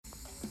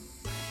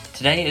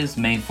Today is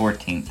May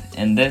 14th,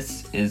 and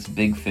this is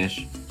Big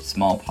Fish,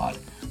 Small Pod.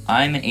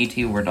 I'm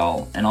A.T.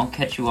 Wardall, and I'll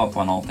catch you up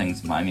on all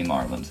things Miami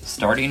Marlins,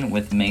 starting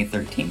with May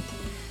 13th,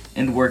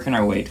 and working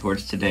our way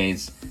towards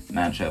today's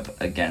matchup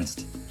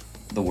against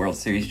the World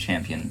Series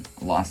champion,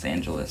 Los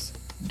Angeles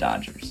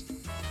Dodgers.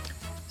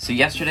 So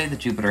yesterday, the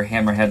Jupiter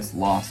Hammerheads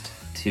lost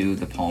to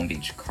the Palm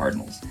Beach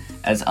Cardinals,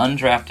 as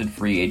undrafted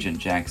free agent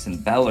Jackson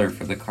Beller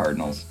for the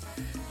Cardinals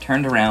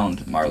turned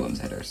around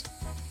Marlins hitters.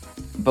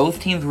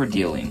 Both teams were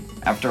dealing.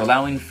 After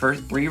allowing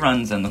 3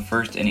 runs in the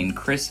first inning,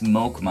 Chris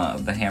Mokma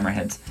of the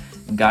Hammerheads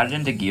got it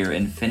into gear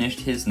and finished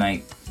his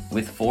night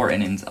with 4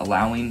 innings,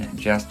 allowing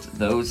just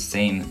those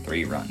same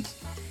 3 runs.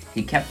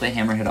 He kept the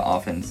Hammerhead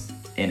offense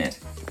in it.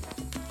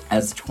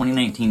 As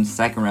 2019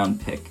 second-round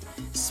pick,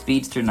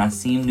 speedster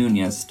Nasim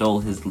Nunez stole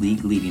his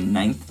league-leading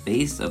 9th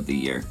base of the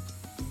year,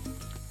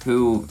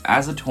 who,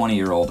 as a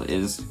 20-year-old,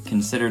 is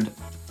considered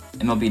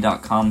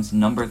MLB.com's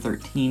number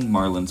 13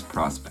 Marlins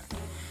prospect,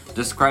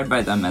 described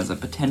by them as a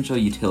potential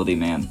utility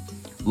man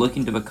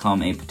looking to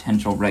become a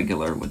potential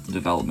regular with the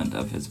development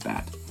of his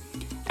bat,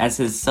 as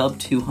his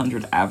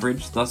sub-200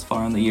 average thus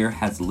far in the year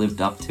has lived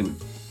up to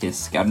his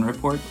scouting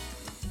report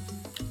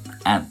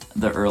at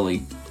the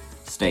early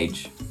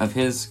stage of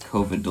his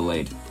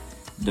COVID-delayed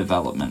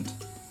development.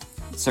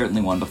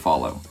 Certainly one to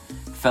follow.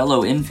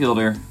 Fellow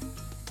infielder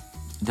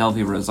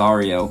Delvi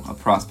Rosario, a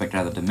prospect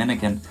out of the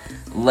Dominican,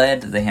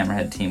 led the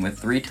Hammerhead team with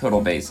 3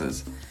 total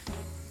bases,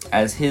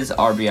 as his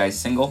RBI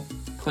single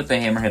put the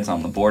Hammerheads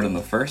on the board in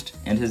the first,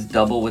 and his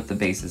double with the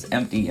bases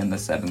empty in the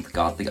 7th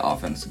got the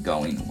offense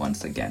going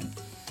once again.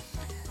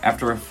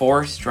 After a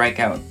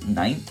 4-strikeout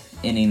 9th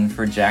inning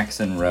for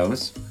Jackson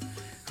Rose,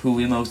 who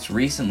we most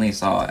recently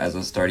saw as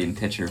a starting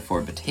pitcher for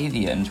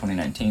Batavia in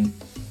 2019,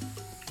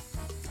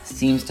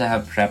 seems to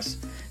have perhaps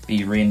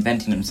be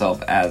reinventing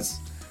himself as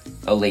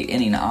a late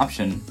inning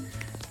option,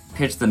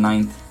 pitched the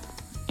 9th,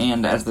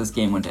 and as this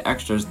game went to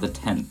extras, the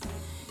 10th.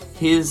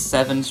 His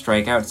 7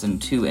 strikeouts in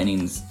 2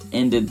 innings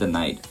ended the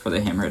night for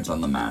the Hammerheads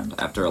on the mound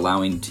after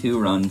allowing 2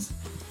 runs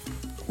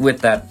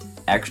with that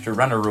extra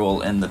runner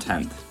rule in the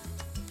 10th.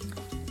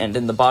 And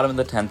in the bottom of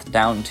the 10th,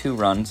 down 2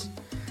 runs,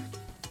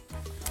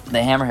 the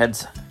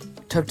Hammerheads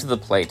took to the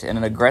plate in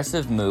an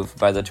aggressive move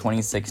by the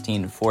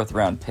 2016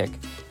 4th-round pick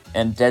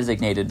and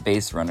designated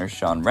base runner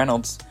Sean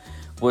Reynolds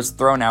was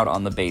thrown out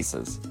on the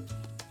bases,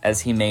 as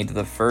he made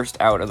the first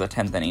out of the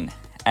 10th inning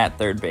at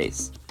third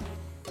base,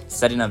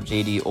 setting up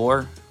J.D.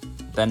 Orr,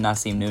 then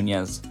Nasim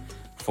Nunez,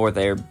 for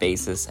their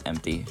bases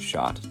empty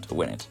shot to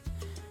win it.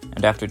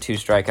 And after 2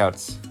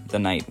 strikeouts, the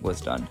night was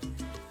done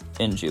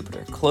in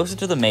Jupiter. Closer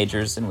to the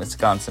majors in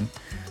Wisconsin,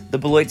 the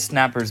Beloit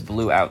Snappers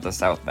blew out the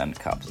South Bend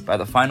Cubs by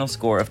the final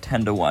score of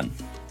 10-1.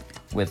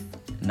 With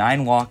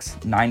 9 walks,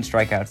 9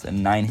 strikeouts,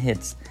 and 9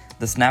 hits,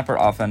 the Snapper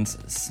offense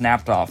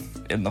snapped off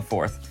in the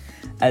 4th,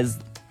 as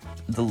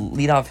the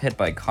leadoff hit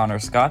by Connor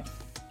Scott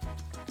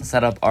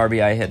set up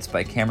RBI hits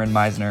by Cameron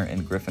Meisner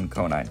and Griffin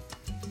Conine.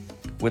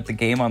 With the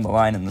game on the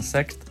line in the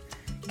 6th,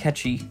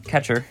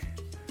 catcher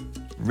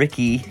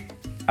Ricky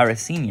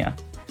Aracena,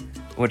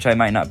 which I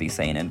might not be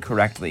saying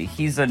incorrectly,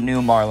 he's a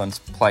new Marlins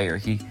player.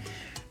 He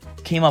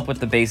came up with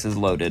the bases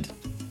loaded,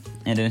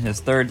 and in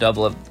his 3rd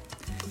double of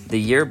the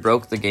year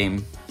broke the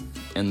game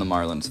in the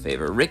Marlins'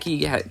 favor.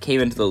 Ricky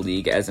came into the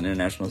league as an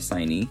international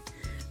signee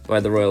by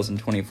the Royals in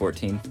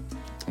 2014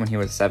 when he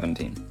was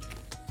 17.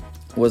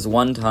 Was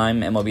one-time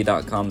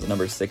MLB.com's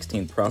number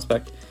 16th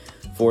prospect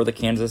for the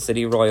Kansas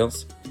City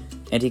Royals,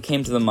 and he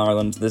came to the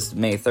Marlins this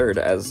May 3rd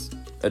as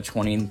a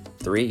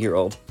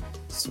 23-year-old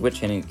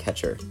switch-hitting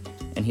catcher,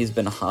 and he's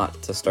been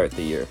hot to start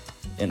the year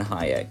in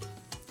High A,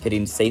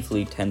 hitting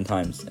safely 10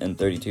 times in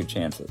 32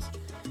 chances.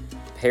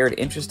 Paired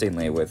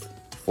interestingly with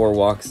 4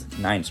 walks,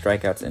 9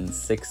 strikeouts, and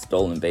 6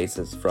 stolen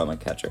bases from a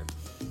catcher.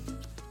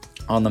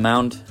 On the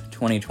mound,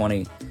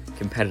 2020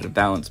 competitive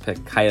balance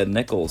pick Kaya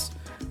Nichols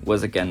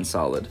was again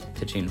solid,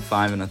 pitching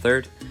 5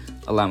 1/3,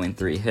 allowing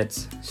 3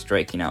 hits,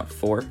 striking out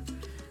 4,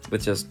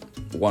 with just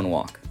 1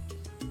 walk.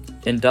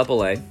 In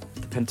Double-A,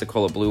 the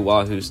Pensacola Blue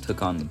Wahoos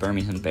took on the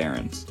Birmingham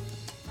Barons.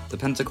 The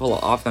Pensacola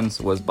offense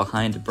was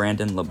behind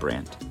Brandon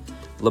LeBrant.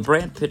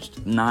 LeBrant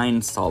pitched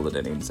 9 solid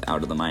innings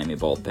out of the Miami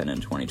bullpen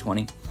in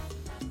 2020,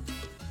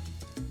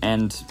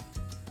 and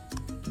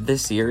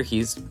this year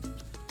he's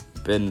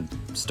been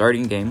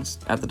starting games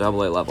at the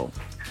Double-A level.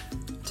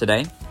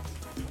 Today,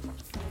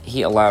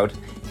 he allowed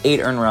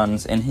 8 earned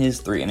runs in his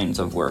 3 innings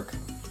of work,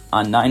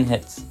 on 9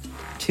 hits,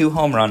 2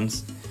 home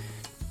runs,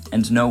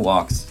 and no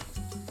walks.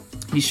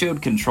 He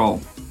showed control,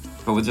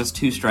 but with just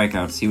 2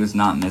 strikeouts, he was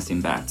not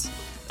missing bats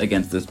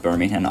against this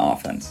Birmingham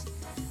offense,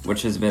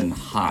 which has been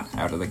hot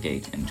out of the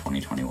gate in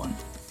 2021.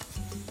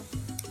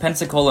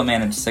 Pensacola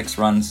managed 6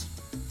 runs,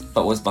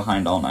 but was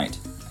behind all night,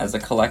 as a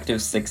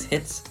collective 6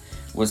 hits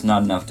was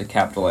not enough to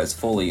capitalize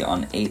fully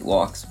on 8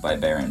 walks by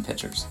Baron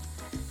pitchers.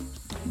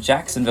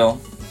 Jacksonville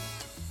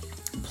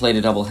played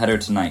a doubleheader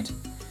tonight,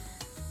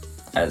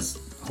 as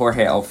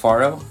Jorge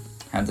Alfaro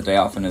had the day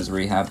off in his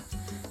rehab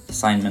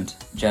assignment.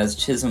 Jazz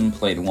Chisholm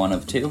played 1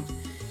 of 2,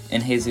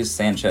 and Jesus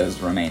Sanchez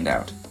remained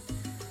out.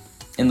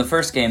 In the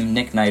first game,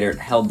 Nick Neidert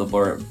held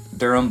the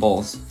Durham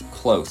Bulls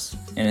close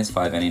in his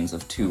 5 innings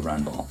of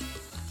 2-run ball,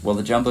 while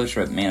the Jumbo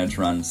Shrimp managed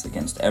runs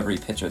against every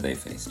pitcher they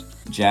faced.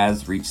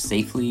 Jazz reached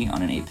safely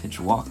on an 8-pitch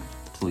walk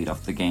to lead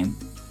off the game,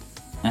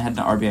 and had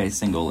an RBI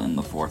single in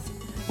the 4th,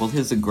 while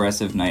his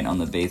aggressive night on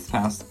the base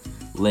pass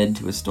led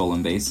to a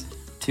stolen base,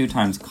 2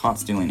 times caught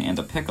stealing and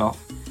a pickoff,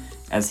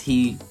 as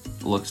he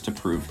looks to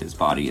prove his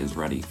body is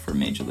ready for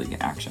Major League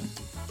action.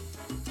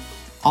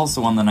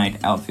 Also on the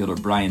night, outfielder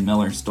Brian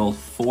Miller stole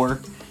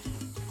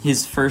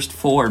his first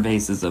 4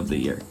 bases of the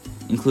year,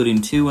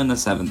 including 2 in the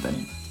 7th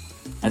inning,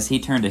 as he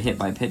turned a hit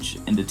by pitch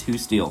into 2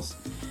 steals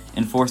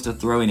and forced a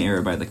throwing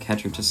error by the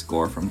catcher to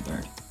score from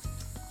third.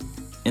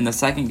 In the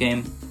second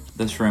game,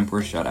 the Shrimp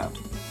were shut out,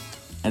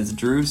 as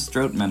Drew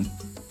Strootman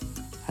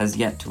has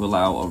yet to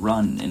allow a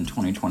run in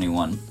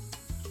 2021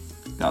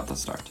 got the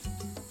start.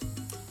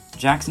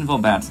 Jacksonville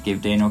Bats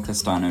gave Daniel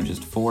Castano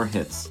just 4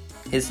 hits.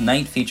 His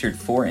night featured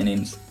 4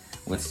 innings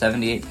with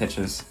 78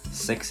 pitches,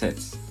 6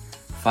 hits,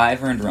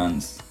 5 earned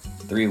runs,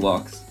 3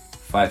 walks,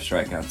 5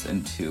 strikeouts,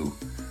 and 2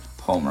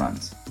 home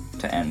runs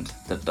to end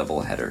the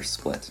doubleheader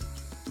split.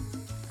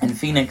 In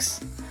Phoenix,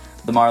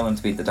 the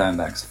Marlins beat the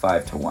Diamondbacks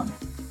 5-1.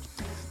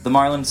 The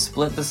Marlins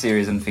split the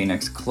series in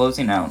Phoenix,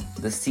 closing out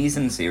the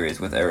season series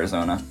with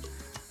Arizona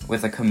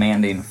with a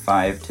commanding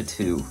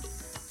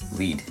 5-2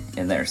 lead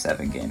in their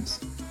 7 games.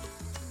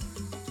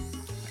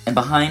 And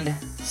behind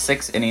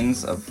 6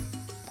 innings of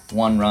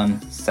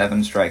 1-run,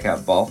 7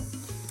 strikeout ball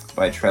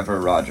by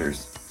Trevor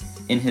Rogers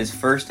in his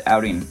first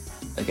outing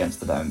against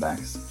the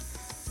Diamondbacks,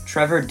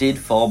 Trevor did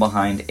fall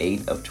behind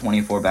 8 of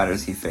 24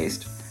 batters he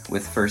faced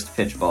with first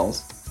pitch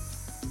balls,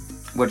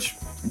 which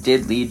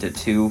did lead to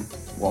 2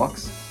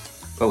 walks,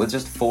 but with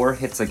just 4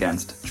 hits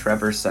against,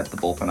 Trevor set the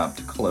bullpen up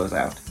to close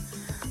out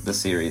the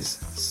series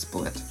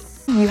split.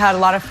 You had a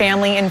lot of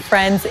family and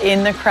friends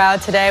in the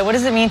crowd today. What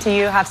does it mean to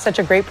you to have such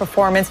a great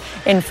performance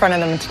in front of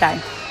them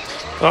today?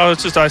 Oh,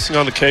 it's just icing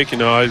on the cake.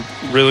 I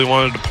really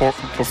wanted to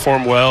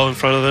perform well in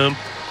front of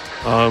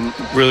them.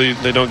 Really,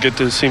 they don't get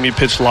to see me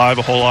pitch live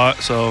a whole lot,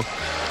 so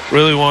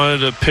really wanted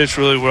to pitch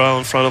really well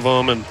in front of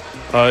them, and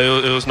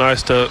it was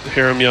nice to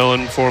hear them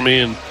yelling for me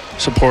and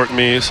supporting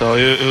me, so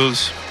it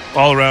was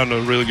all around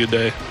a really good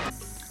day.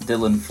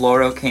 Dylan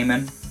Floro came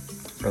in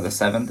for the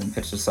 7th and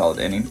pitched a solid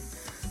inning,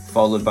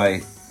 followed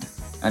by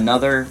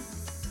another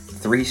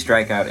 3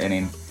 strikeout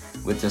inning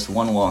with just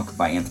 1 walk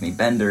by Anthony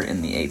Bender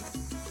in the 8th.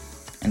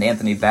 And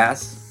Anthony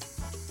Bass,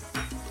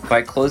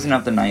 by closing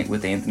out the night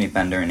with Anthony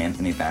Bender and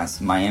Anthony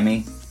Bass,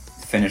 Miami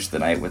finished the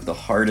night with the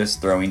hardest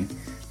throwing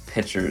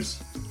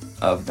pitchers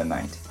of the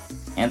night.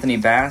 Anthony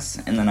Bass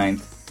in the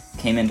 9th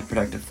came in to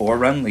protect a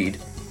 4-run lead,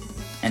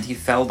 and he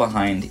fell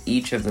behind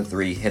each of the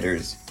 3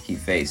 hitters he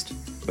faced,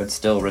 but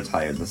still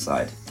retired the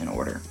side in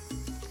order,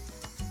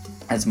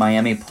 as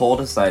Miami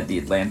pulled aside the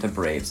Atlanta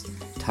Braves,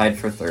 tied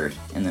for 3rd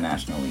in the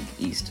National League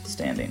East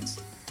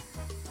standings,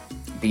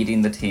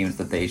 beating the teams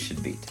that they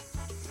should beat.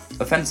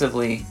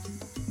 Offensively,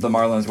 the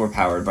Marlins were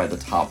powered by the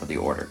top of the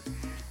order,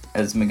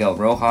 as Miguel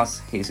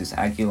Rojas, Jesus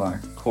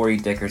Aguilar, Corey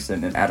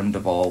Dickerson, and Adam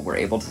Duvall were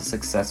able to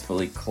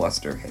successfully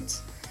cluster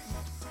hits.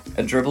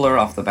 A dribbler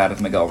off the bat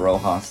of Miguel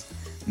Rojas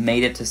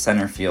made it to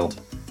center field,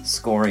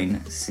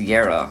 scoring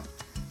Sierra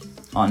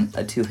on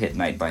a 2-hit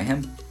night by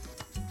him,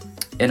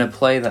 in a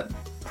play that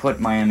put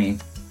Miami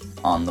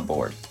on the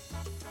board.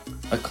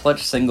 A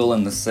clutch single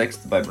in the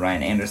 6th by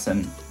Brian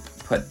Anderson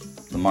put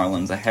the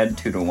Marlins ahead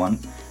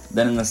 2-1.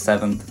 Then in the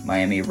 7th,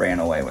 Miami ran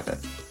away with it,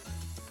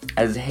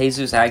 as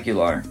Jesus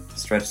Aguilar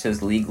stretched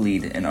his league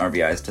lead in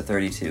RBIs to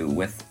 32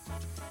 with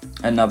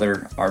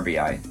another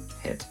RBI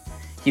hit.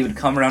 He would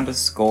come around to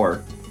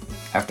score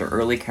after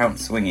early count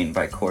swinging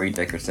by Corey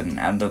Dickerson, and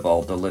Adam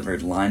Duvall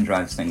delivered line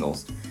drive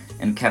singles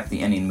and kept the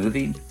inning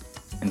moving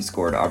and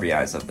scored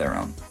RBIs of their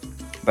own.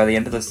 By the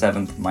end of the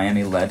 7th,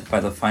 Miami led by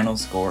the final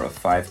score of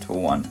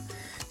 5-1,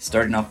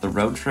 starting off the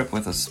road trip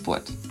with a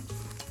split.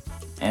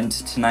 And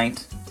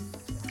tonight,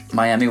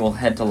 Miami will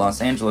head to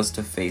Los Angeles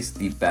to face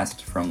the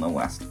best from the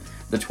West,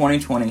 the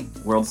 2020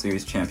 World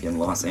Series champion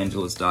Los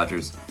Angeles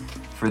Dodgers,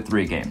 for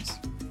 3 games.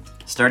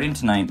 Starting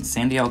tonight,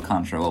 Sandy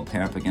Alcantara will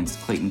pair up against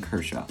Clayton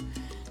Kershaw.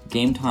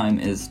 Game time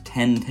is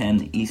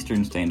 10:10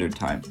 Eastern Standard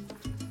Time.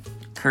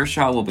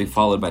 Kershaw will be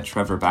followed by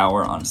Trevor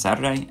Bauer on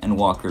Saturday and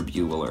Walker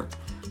Buehler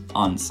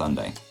on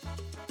Sunday.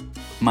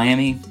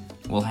 Miami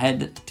will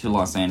head to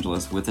Los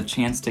Angeles with a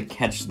chance to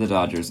catch the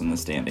Dodgers in the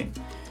standing,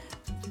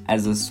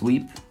 as a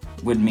sweep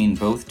would mean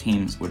both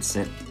teams would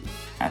sit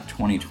at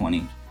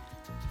 20-20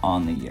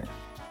 on the year.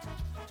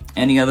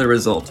 Any other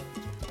result,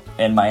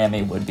 and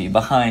Miami would be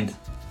behind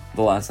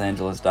the Los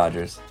Angeles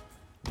Dodgers,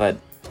 but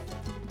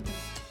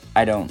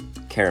I don't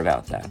care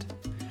about that.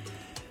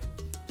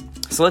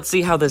 So let's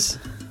see how this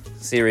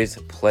series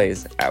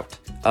plays out.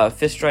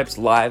 Fish Stripes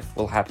Live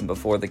will happen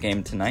before the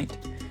game tonight,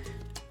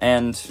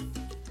 and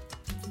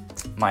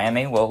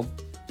Miami will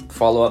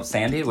follow up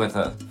Sandy with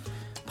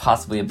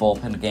possibly a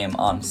bullpen game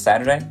on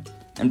Saturday,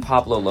 and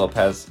Pablo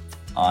Lopez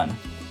on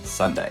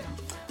Sunday.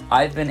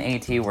 I've been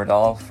A.T.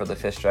 Wardall for the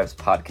Fish Stripes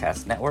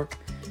Podcast Network.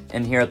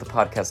 And here at the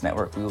Podcast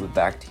Network, we will be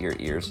back to your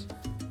ears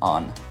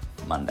on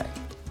Monday.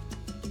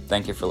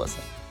 Thank you for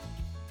listening.